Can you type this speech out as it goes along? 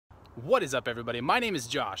What is up, everybody? My name is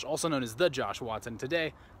Josh, also known as TheJoshWatson.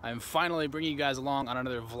 Today, I'm finally bringing you guys along on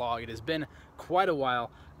another vlog. It has been quite a while,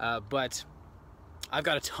 but I've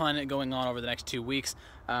got a ton going on over the next 2 weeks.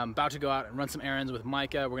 I'm about to go out and run some errands with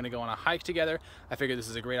Myka. We're going to go on a hike together. I figured this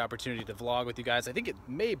is a great opportunity to vlog with you guys. I think it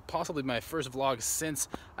may possibly be my first vlog since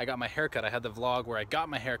I got my haircut. I had the vlog where I got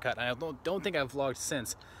my haircut, and I don't think I've vlogged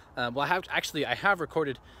since. Well, I have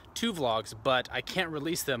recorded 2 vlogs, but I can't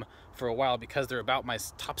release them for a while because they're about my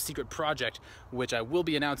top secret project, which I will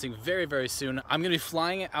be announcing very, very soon. I'm going to be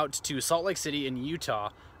flying out to Salt Lake City in Utah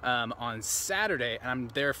on Saturday, and I'm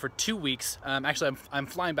there for 2 weeks. Actually, I'm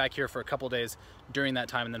flying back here for a couple days during that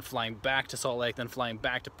time, and then flying back to Salt Lake, then flying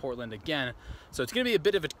back to Portland again. So it's going to be a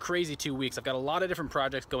bit of a crazy 2 weeks. I've got a lot of different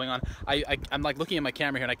projects going on. I'm like looking at my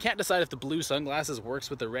camera here, and I can't decide if the blue sunglasses works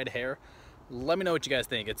with the red hair. Let me know what you guys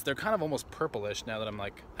think. They're kind of almost purplish now that I'm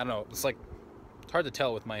like, I don't know, it's hard to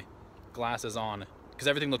tell with my glasses on because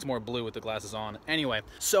everything looks more blue with the glasses on. Anyway,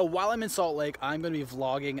 so while I'm in Salt Lake, I'm going to be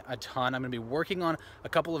vlogging a ton. I'm going to be working on a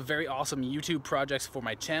couple of very awesome YouTube projects for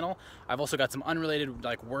my channel. I've also got some unrelated,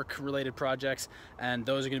 like work-related projects, and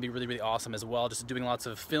those are going to be really, really awesome as well. Just doing lots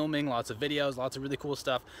of filming, lots of videos, lots of really cool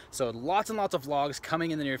stuff. So lots and lots of vlogs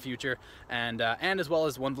coming in the near future, and as well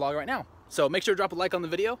as one vlog right now. So make sure to drop a like on the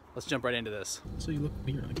video. Let's jump right into this. So you look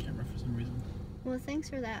weird on camera for some reason. Well, thanks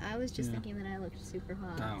for that. I was just thinking that I looked super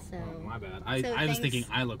hot. Oh, so well, my bad. I was thinking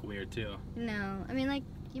I look weird too. No, I mean, like,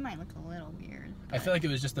 you might look a little weird. I feel like it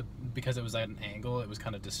was just because it was at an angle, it was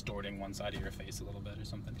kind of distorting one side of your face a little bit or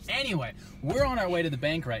something. Anyway, we're on our way to the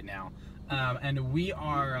bank right now, and we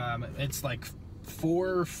are, it's like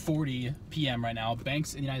 4:40 p.m. right now.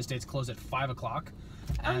 Banks in the United States close at 5 o'clock,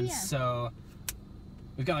 and so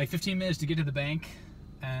we've got like 15 minutes to get to the bank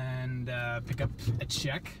and pick up a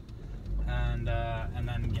check. And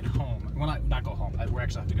then get home. Well, not go home. We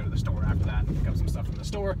actually have to go to the store after that and pick up some stuff from the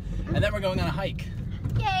store. And then we're going on a hike.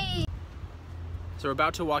 Yay! So we're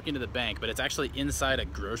about to walk into the bank, but it's actually inside a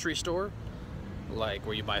grocery store, like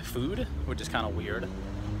where you buy food, which is kind of weird.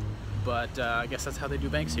 But I guess that's how they do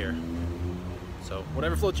banks here. So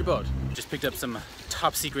whatever floats your boat. Just picked up some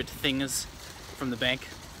top secret things from the bank.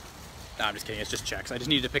 No, I'm just kidding. It's just checks. I just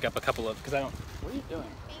needed to pick up a couple of, because I don't. What are you doing?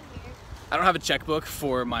 I don't have a checkbook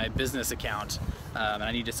for my business account, and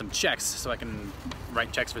I needed some checks so I can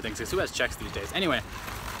write checks for things. Because who has checks these days? Anyway,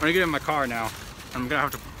 I'm gonna get in my car now. I'm gonna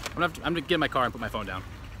get in my car and put my phone down.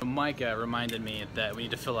 Myka reminded me that we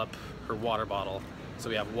need to fill up her water bottle so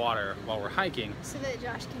we have water while we're hiking. So that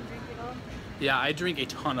Josh can drink it all. Yeah, I drink a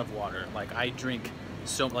ton of water. Like I drink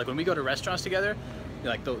like when we go to restaurants together.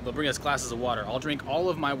 Like they'll bring us glasses of water. I'll drink all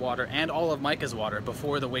of my water and all of Myka's water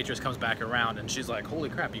before the waitress comes back around, and she's like, "Holy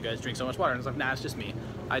crap, you guys drink so much water!" And it's like, "Nah, it's just me.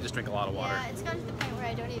 I just drink a lot of water." Yeah, it's gotten to the point where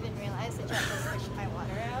I don't even realize that Josh has switched my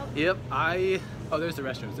water out. Yep, oh, there's the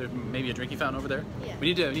restrooms. There's maybe a drinking fountain over there. Yeah.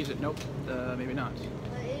 We need to. Nope, maybe not.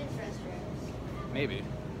 Well, it is restrooms. Maybe.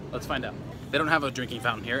 Let's find out. They don't have a drinking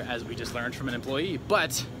fountain here, as we just learned from an employee,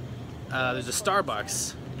 but there's a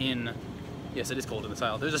Starbucks in. Yes, it is cold in this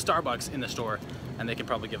aisle. There's a Starbucks in the store, and they can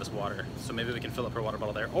probably give us water. So maybe we can fill up her water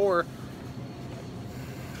bottle there. Or,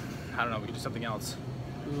 I don't know, we can do something else.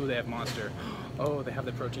 Ooh, they have Monster. Oh, they have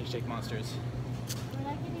the protein shake Monsters. We're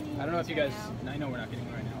not getting any. I don't know if you guys, I know we're not getting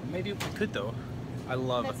one right now. Maybe we could though. I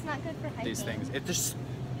love That's not good for hiking. these things.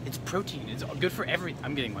 It's protein. It's good for everything.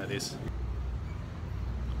 I'm getting one of these.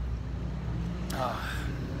 Ah,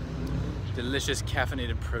 delicious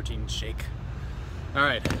caffeinated protein shake. All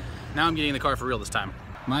right. Now I'm getting in the car for real this time.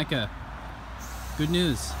 Myka, good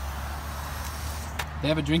news. They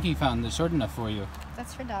have a drinking fountain that's short enough for you.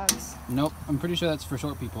 That's for dogs. Nope, I'm pretty sure that's for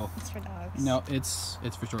short people. It's for dogs. No, it's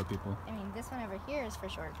for short people. I mean, this one over here is for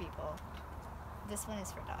short people. This one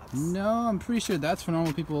is for dogs. No, I'm pretty sure that's for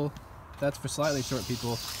normal people. That's for slightly short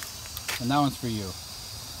people. And that one's for you.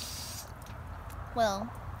 Well,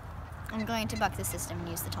 I'm going to buck the system and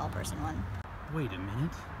use the tall person one. Wait a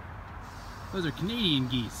minute. Those are Canadian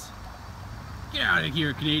geese. Get out of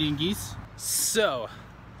here, Canadian geese. So,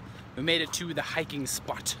 we made it to the hiking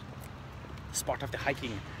spot. The spot of the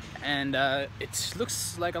hiking. And it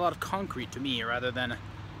looks like a lot of concrete to me rather than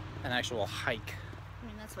an actual hike. I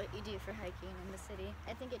mean, that's what you do for hiking in the city.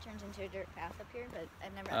 I think it turns into a dirt path up here, but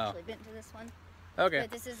I've never actually been to this one. Okay.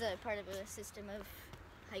 But this is a part of a system of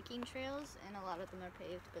hiking trails, and a lot of them are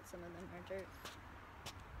paved, but some of them are dirt.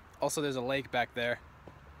 Also, there's a lake back there.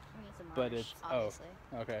 I mean, it's a marsh, But it's, obviously.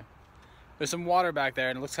 oh, okay. There's some water back there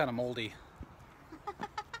and it looks kind of moldy.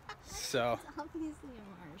 So, It's obviously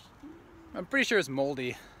a marsh. I'm pretty sure it's moldy.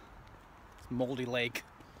 It's a moldy lake.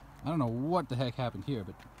 I don't know what the heck happened here,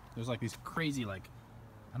 but there's like these crazy, I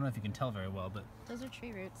don't know if you can tell very well, but... Those are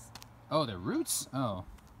tree roots. Oh, they're roots? Oh.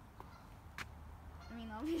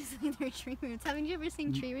 mean, obviously they're tree roots. Haven't you ever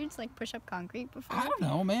seen tree roots like push up concrete before? I don't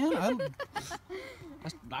know, man.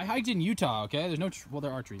 I hiked in Utah, okay? There's no, well,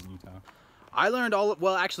 there are trees in Utah. I learned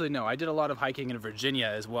well, actually, no. I did a lot of hiking in Virginia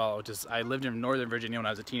as well, which is, I lived in northern Virginia when I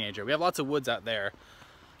was a teenager. We have lots of woods out there.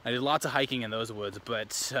 I did lots of hiking in those woods, but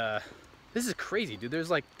this is crazy, dude. There's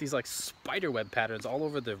like these like spider web patterns all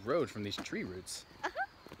over the road from these tree roots.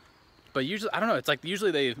 But usually, I don't know, it's like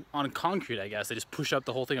usually they, on concrete, I guess, they just push up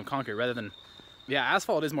the whole thing of concrete rather than, yeah,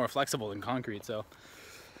 asphalt is more flexible than concrete, so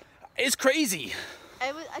it's crazy.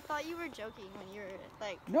 I thought you were joking when you were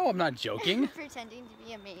like... No, I'm not joking. Pretending to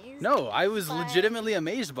be amazed. No, I was legitimately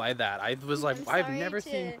amazed by that. I was like, I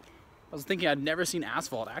was thinking I'd never seen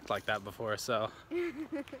asphalt act like that before, so...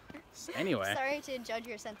 Anyway. Sorry to judge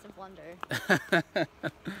your sense of wonder.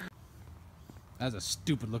 That's a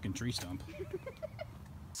stupid looking tree stump.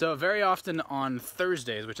 So very often on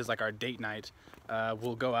Thursdays, which is like our date night,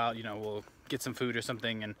 we'll go out, you know, we'll get some food or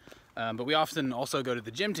something, and but we often also go to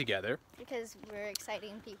the gym together. Because we're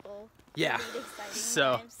exciting people. Yeah.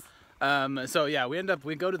 Exciting lives. So yeah,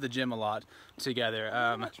 we go to the gym a lot together.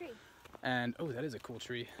 Tree. And oh, that is a cool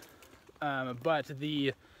tree.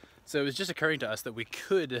 So it was just occurring to us that we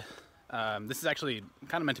could. This is actually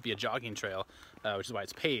kind of meant to be a jogging trail, which is why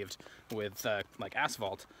it's paved with like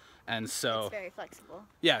asphalt. And so it's very flexible.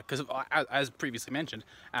 Yeah, because as previously mentioned,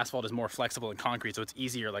 asphalt is more flexible than concrete, so it's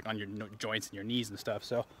easier like on your joints and your knees and stuff.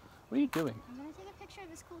 So, what are you doing? I'm gonna take a picture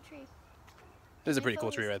of this cool tree. This is a pretty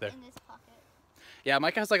cool tree right there. In this pocket. Yeah,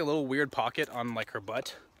 Myka has like a little weird pocket on like her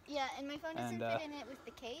butt. Yeah, and my phone doesn't fit in it with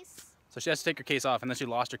the case. So she has to take her case off, and then she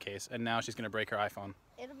lost her case, and now she's gonna break her iPhone.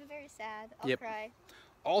 It'll be very sad. I'll cry.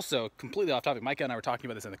 Also, completely off topic, Myka and I were talking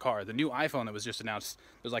about this in the car. The new iPhone that was just announced,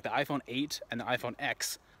 there's like the iPhone 8 and the iPhone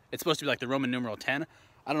X. It's supposed to be like the Roman numeral 10.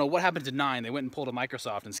 I don't know what happened to 9. They went and pulled a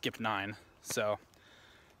Microsoft and skipped 9. So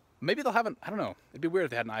maybe they'll have an, I don't know. It'd be weird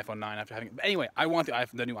if they had an iPhone 9 after having it. But anyway, I want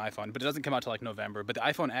the new iPhone, but it doesn't come out till like November. But the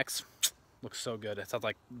iPhone X looks so good. It sounds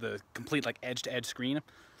like the complete like edge-to-edge screen.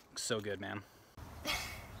 Looks so good, man.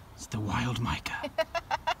 It's the wild Myka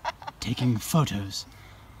taking photos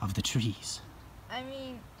of the trees. I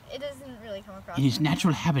mean, it doesn't really come across. In its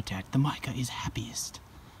natural habitat, the Myka is happiest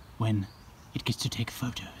when it gets to take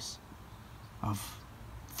photos of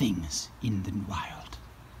things in the wild.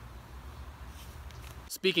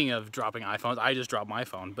 Speaking of dropping iPhones, I just dropped my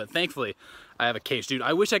phone, but thankfully I have a case. Dude,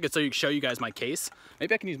 I wish I could show you guys my case.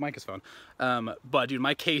 Maybe I can use Myka's phone. But dude,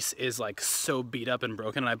 my case is like so beat up and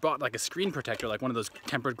broken, and I bought like a screen protector, like one of those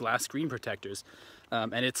tempered glass screen protectors.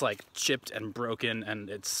 And it's like chipped and broken, and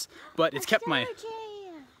it's kept my...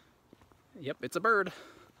 Yep, it's a bird.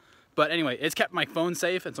 But anyway, it's kept my phone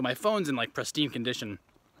safe, and so my phone's in like pristine condition.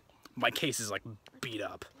 My case is like beat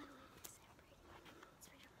up.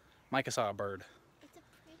 Myka saw a bird. It's a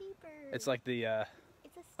pretty bird. It's like the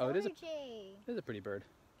it's a star jay. It is a pretty bird.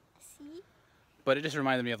 See? But it just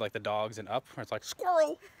reminded me of like the dogs in Up, where it's like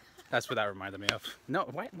squirrel. That's what that reminded me of. No,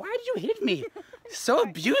 why did you hit me? So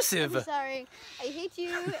abusive. I'm sorry. I hate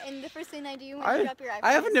you, and the first thing I do when you drop your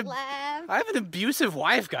iPhone is laugh. I have an abusive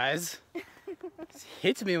wife, guys.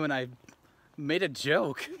 Hit me when I made a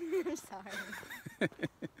joke. I'm sorry.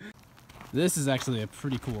 This is actually a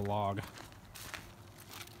pretty cool log.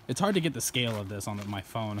 It's hard to get the scale of this on my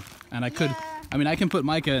phone, and I can put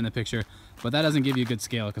Myka in the picture, but that doesn't give you a good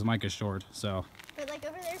scale because Myka's short. So. But like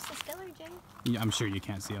over there's the stellar jay. Yeah, I'm sure you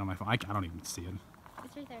can't see it on my phone. I don't even see it.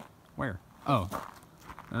 It's right there. Where? Oh.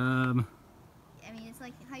 I mean, it's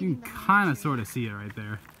like you can kind of sort of see it right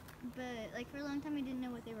there. But like for a long time, I didn't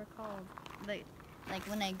know what they were called. But like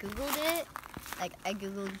when I googled it, like I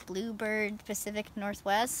googled bluebird Pacific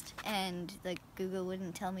Northwest, and like Google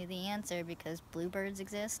wouldn't tell me the answer because bluebirds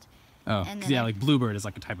exist. Oh, and yeah, like bluebird is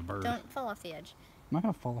like a type of bird. Don't fall off the edge. I'm not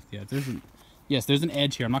gonna fall off the edge. There's an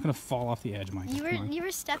edge here. I'm not gonna fall off the edge, Myka. You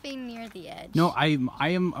were stepping near the edge. No, I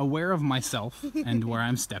am aware of myself and where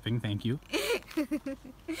I'm stepping. Thank you.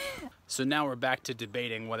 So now we're back to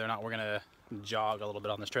debating whether or not we're gonna jog a little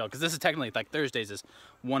bit on this trail, because this is technically like Thursdays is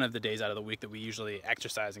one of the days out of the week that we usually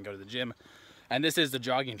exercise and go to the gym, and this is the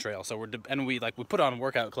jogging trail. So we put on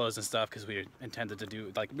workout clothes and stuff because we intended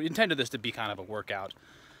this to be kind of a workout,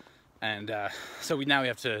 and so now we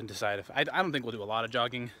have to decide if I don't think we'll do a lot of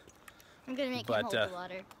jogging. I'm gonna make you hold the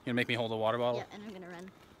water. You're gonna make me hold a water bottle? Yeah, and I'm gonna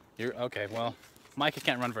run. You're okay. Well, Myka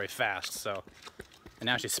can't run very fast, so, and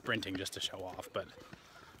now she's sprinting just to show off, but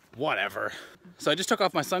whatever. So I just took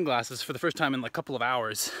off my sunglasses for the first time in like a couple of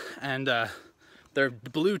hours, and they're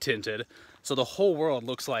blue tinted, so the whole world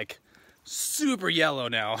looks like super yellow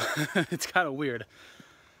now. It's kind of weird,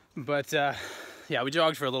 but yeah, we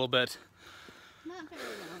jogged for a little bit. Not very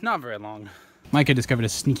long. Not very long. Myka discovered a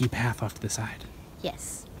sneaky path off to the side.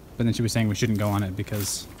 Yes. But then she was saying we shouldn't go on it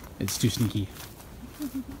because it's too sneaky.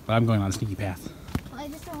 But I'm going on a sneaky path. Well, I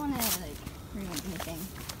just don't want to, like, ruin anything.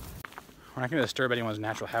 We're not going to disturb anyone's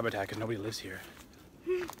natural habitat because nobody lives here.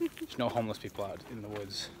 There's no homeless people out in the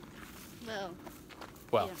woods.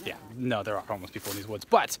 Well, yeah, no, there are homeless people in these woods,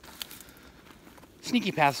 but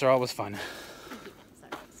sneaky paths are always fun.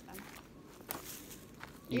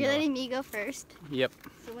 You're letting me go first? Yep.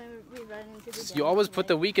 So when we run into the So you always put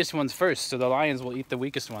the weakest ones first, so the lions will eat the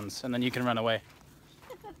weakest ones, and then you can run away.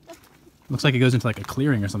 Looks like it goes into like a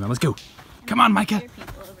clearing or something. Let's go. Come on, Myka. There are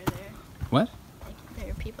people over there. What? There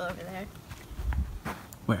are people over there.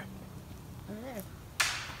 Where? Over there.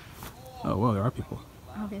 Oh, whoa, there are people.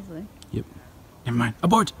 Obviously. Yep. Never mind.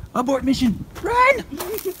 Abort! Abort mission! Run!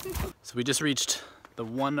 So we just reached the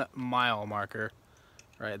 1 mile marker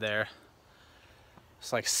right there.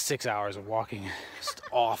 It's like 6 hours of walking. It's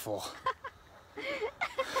awful.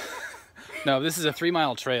 No, this is a 3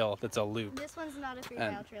 mile trail that's a loop. This one's not a 3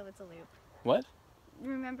 mile trail, it's a loop. What?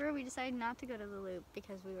 Remember, we decided not to go to the loop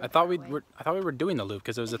because we were I thought we were doing the loop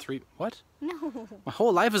because it was a 3. What? No. My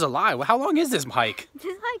whole life is a lie. How long is this hike?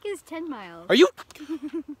 This hike is 10 miles. Are you?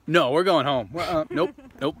 No, we're going home. Nope.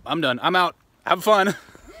 I'm done. I'm out. Have fun.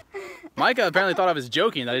 Myka apparently thought I was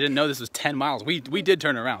joking that I didn't know this was 10 miles. We did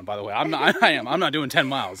turn around, by the way. I'm not doing 10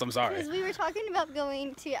 miles. I'm sorry. Because we were talking about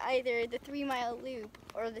going to either the 3 mile loop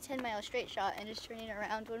or the 10 mile straight shot and just turning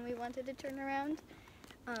around when we wanted to turn around.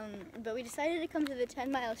 But we decided to come to the 10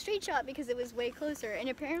 mile straight shot because it was way closer. And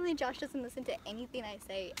apparently Josh doesn't listen to anything I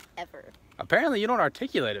say ever. Apparently you don't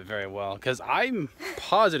articulate it very well because I'm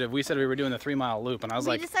positive we said we were doing the 3 mile loop and I was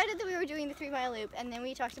like... We decided that we were doing the 3 mile loop and then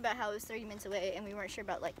we talked about how it was 30 minutes away and we weren't sure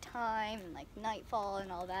about like time and like nightfall and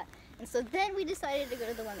all that. And so then we decided to go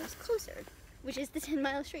to the one that was closer, which is the 10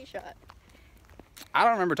 mile straight shot. I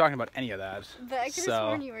don't remember talking about any of that. But I could have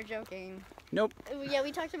sworn you were joking. Nope. Yeah,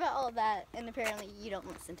 we talked about all of that, and apparently you don't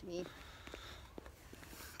listen to me.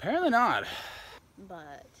 Apparently not.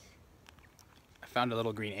 But I found a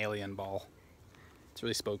little green alien ball. It's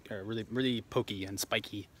really pokey and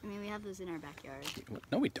spiky. I mean, we have those in our backyard.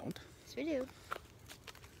 No, we don't. Yes, we do.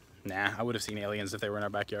 Nah, I would have seen aliens if they were in our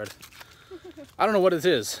backyard. I don't know what it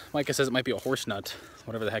is. Myka says it might be a horse nut,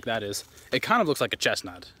 whatever the heck that is. It kind of looks like a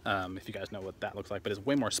chestnut, if you guys know what that looks like, but it's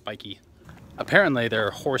way more spiky. Apparently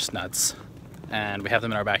they're horse nuts, and we have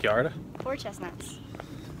them in our backyard. Or chestnuts.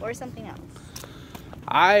 Or something else.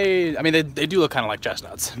 I mean, they do look kind of like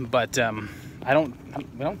chestnuts, but I don't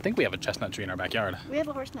think we have a chestnut tree in our backyard. We have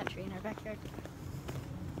a horse nut tree in our backyard.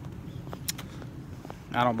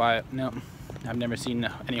 I don't buy it. No, I've never seen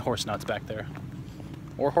any horse nuts back there.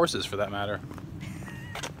 Or horses, for that matter.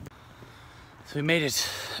 So we made it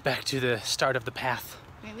back to the start of the path.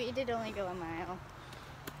 I mean, we did only go a mile.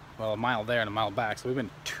 Well, a mile there and a mile back, so we've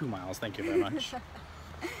been 2 miles. Thank you very much.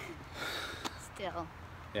 Still.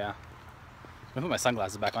 Yeah. I put my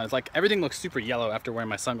sunglasses back on. It's like everything looks super yellow after wearing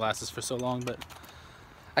my sunglasses for so long, but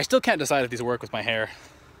I still can't decide if these work with my hair.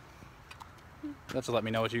 You'll have to let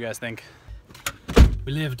me know what you guys think.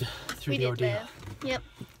 We lived through the ordeal. Yep.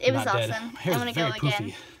 It was awesome. I want to go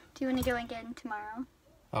again. Do you want to go again tomorrow?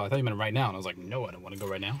 Oh, I thought you meant right now, and I was like, no, I don't want to go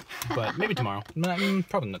right now. But maybe tomorrow.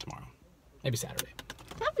 Probably not tomorrow. Maybe Saturday.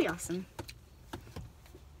 That'd be awesome.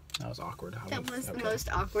 That was awkward. That was the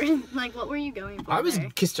most awkward. Like, what were you going for? I was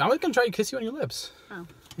gonna try to kiss you on your lips. Oh.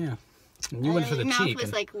 Yeah. And you went for the cheek. Your mouth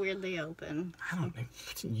was like weirdly open. I don't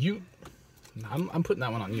know. I'm putting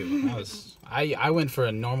that one on you. I went for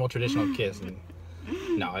a normal traditional kiss and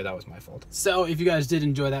no, that was my fault. So if you guys did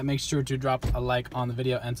enjoy that, make sure to drop a like on the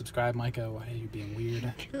video and subscribe. Myka, why are you being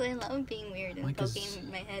weird? Because I love being weird and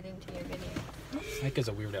poking my head into your video. Myka's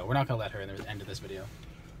a weirdo. We're not gonna let her in the end of this video.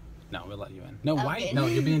 No, we'll let you in. No, okay. Why? No,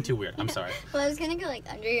 you're being too weird. I'm sorry. Well, I was gonna go like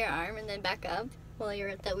under your arm and then back up while you're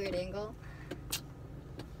at that weird angle.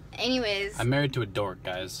 Anyways. I'm married to a dork,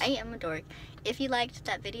 guys. I am a dork. If you liked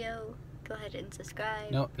that video, go ahead and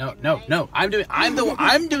subscribe. No. I'm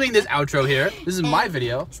doing this outro here. This is my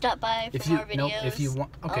video. Stop by for more videos. No, if you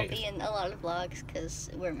want, okay. I'll be in a lot of vlogs because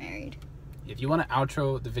we're married. If you want to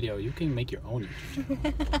outro the video, you can make your own.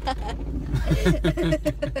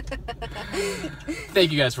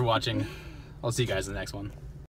 Thank you guys for watching. I'll see you guys in the next one.